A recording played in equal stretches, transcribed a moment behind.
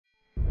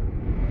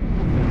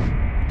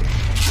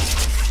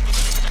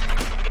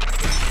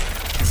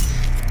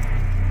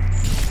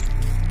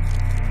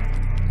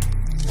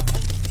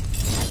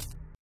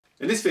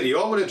this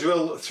video I'm going to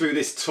drill through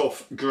this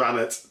tough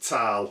granite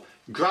tile.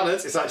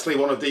 Granite is actually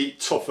one of the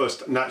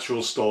toughest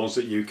natural stones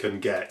that you can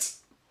get.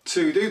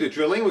 To do the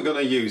drilling we're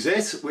going to use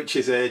this, which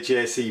is a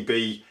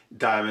JCB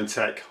Diamond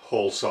Tech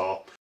hole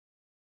saw.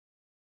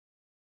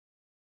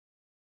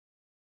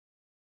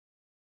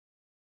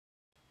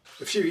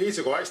 A few years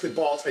ago I actually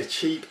bought a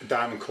cheap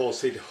diamond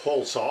coated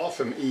hole saw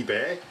from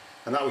eBay,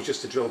 and that was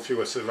just to drill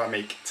through a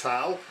ceramic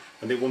tile,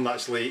 and it wouldn't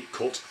actually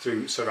cut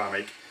through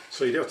ceramic.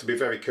 So you do have to be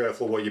very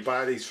careful where you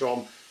buy these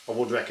from. I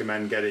would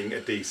recommend getting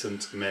a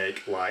decent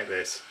make like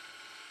this.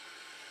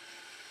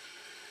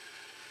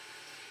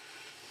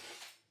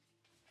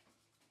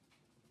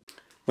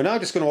 We're now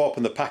just going to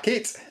open the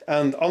packet,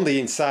 and on the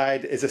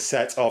inside is a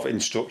set of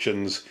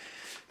instructions.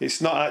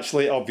 It's not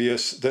actually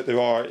obvious that there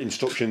are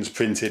instructions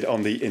printed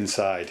on the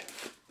inside.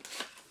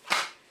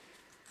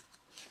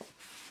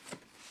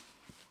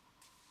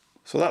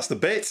 So that's the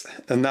bit,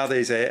 and that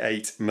is a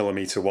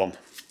 8mm one.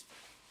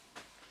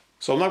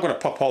 So I'm now going to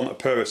pop on a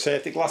pair of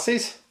safety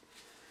glasses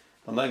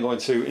and then going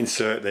to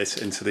insert this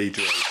into the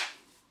drill.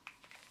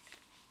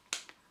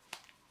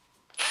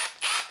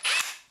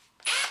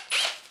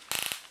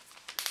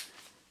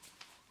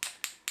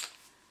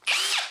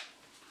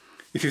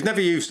 If you've never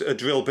used a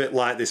drill bit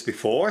like this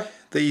before,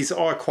 these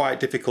are quite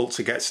difficult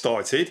to get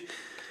started.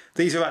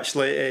 These are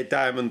actually a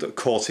diamond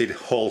coated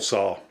hole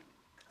saw,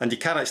 and you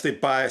can actually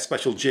buy a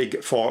special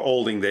jig for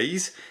holding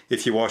these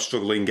if you are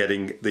struggling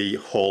getting the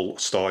hole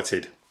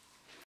started.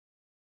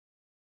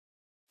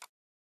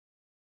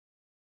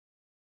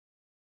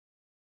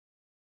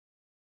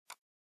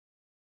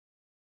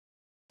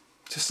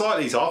 To start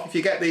these off, if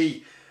you get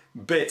the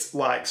bit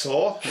like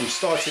so and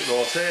start it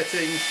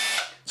rotating,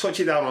 touch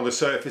it down on the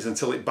surface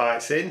until it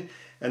bites in,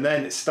 and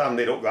then stand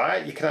it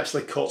upright, you can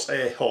actually cut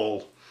a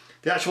hole.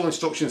 The actual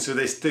instructions for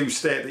this do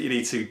state that you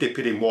need to dip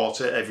it in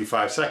water every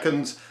 5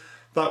 seconds.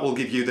 That will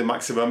give you the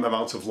maximum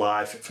amount of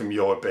life from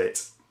your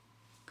bit.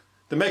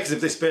 The makers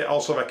of this bit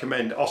also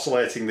recommend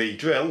oscillating the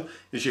drill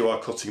as you are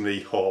cutting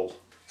the hole.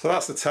 So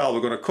that's the tile we're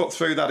going to cut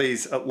through. That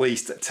is at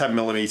least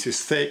 10mm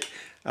thick,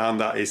 and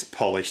that is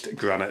polished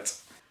granite.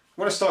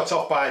 I'm going to start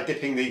off by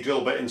dipping the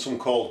drill bit in some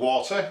cold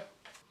water.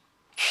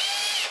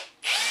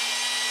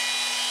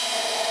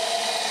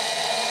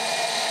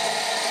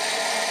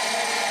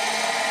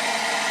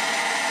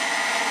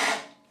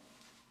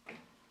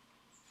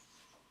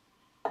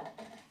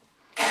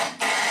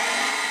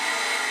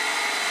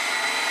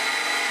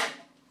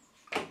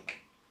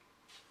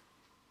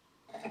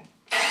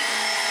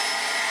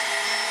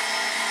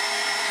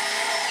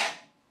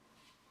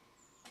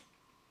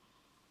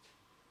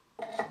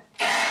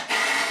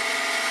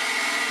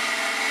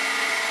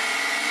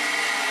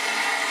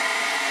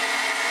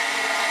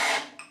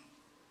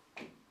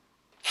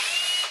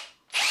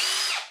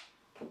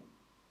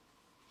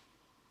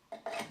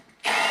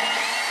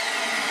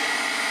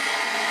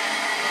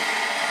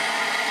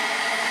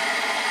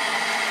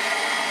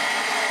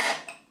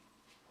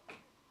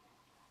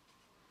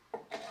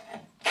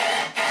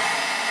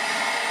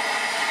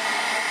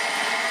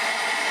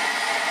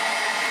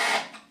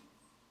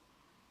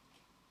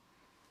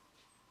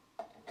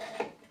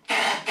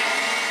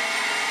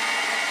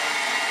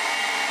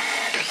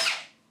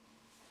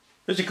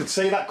 As you can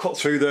see, that cut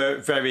through there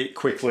very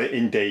quickly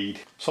indeed.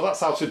 So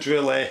that's how to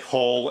drill a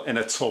hole in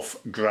a tough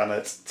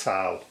granite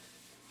tile.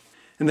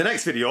 In the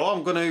next video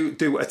I'm going to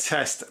do a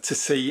test to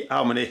see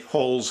how many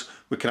holes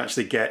we can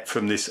actually get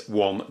from this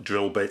one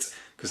drill bit,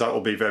 because that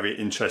will be very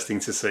interesting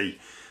to see.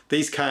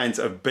 These kinds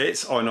of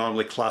bits are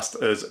normally classed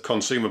as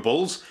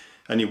consumables,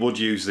 and you would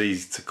use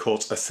these to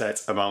cut a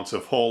set amount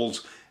of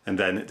holes and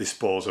then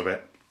dispose of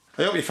it.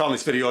 I hope you found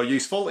this video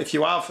useful. If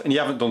you have and you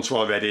haven't done so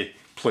already,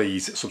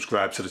 please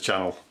subscribe to the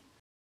channel.